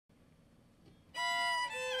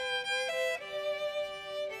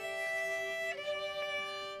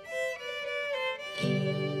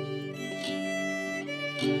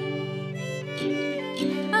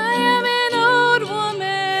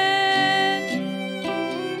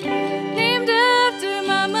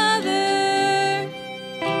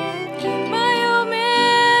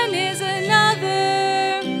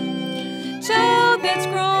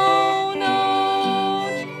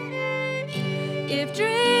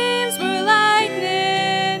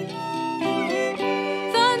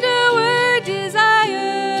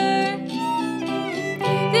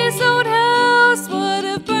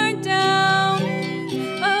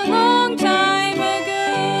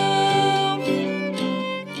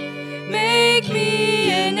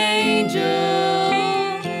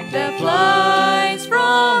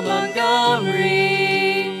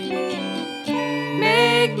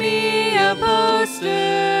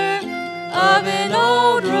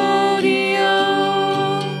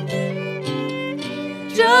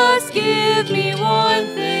Just give me one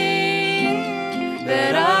thing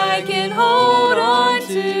that I can hold on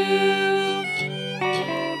to.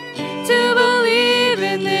 To believe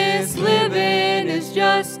in this living is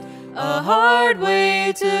just a hard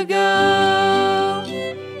way to go.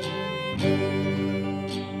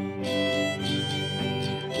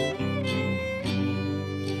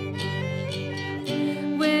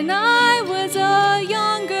 When I was a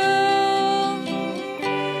young girl,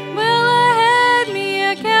 Willa had me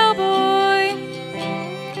a cowboy.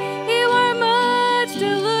 He were much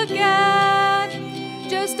to look at,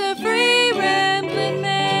 just a free rambling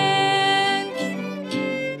man.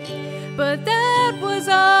 But that was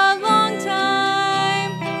a long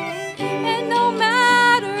time, and no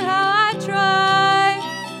matter how I try,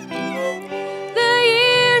 the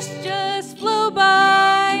years just flew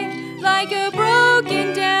by like a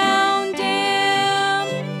broken down dam.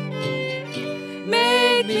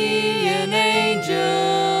 Make me an angel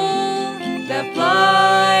that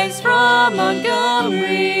flies from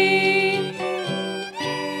Montgomery.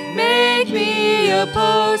 Make me a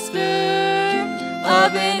poster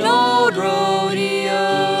of an old rodeo.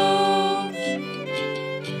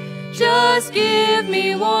 Just give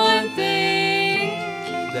me one thing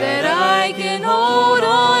that I can hold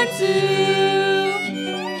on to.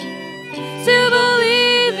 To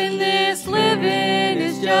believe in this living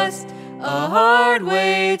is just a hard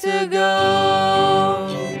way to go.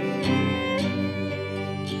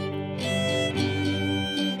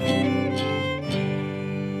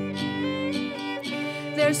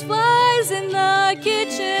 There's flies in the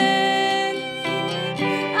kitchen,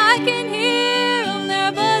 I can hear them,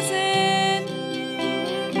 they're buzzing.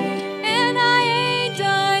 And I ain't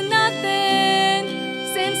done nothing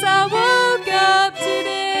since I woke up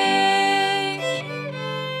today.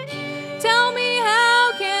 Tell me,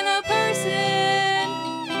 how can a person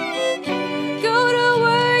go to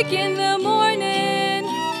work in the morning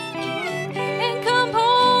and come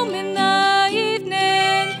home in the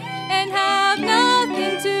evening and have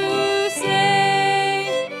nothing to say?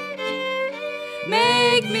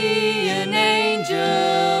 Make me an angel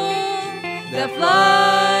that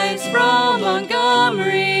flies from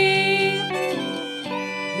Montgomery.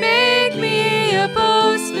 Make me a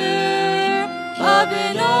poster of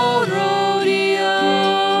an old rodeo.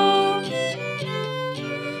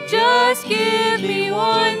 Just give me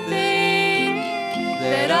one thing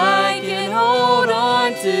that I can hold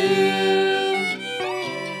on to.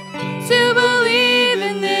 To believe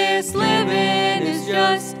in this living is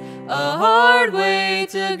just a hard way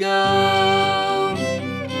to go.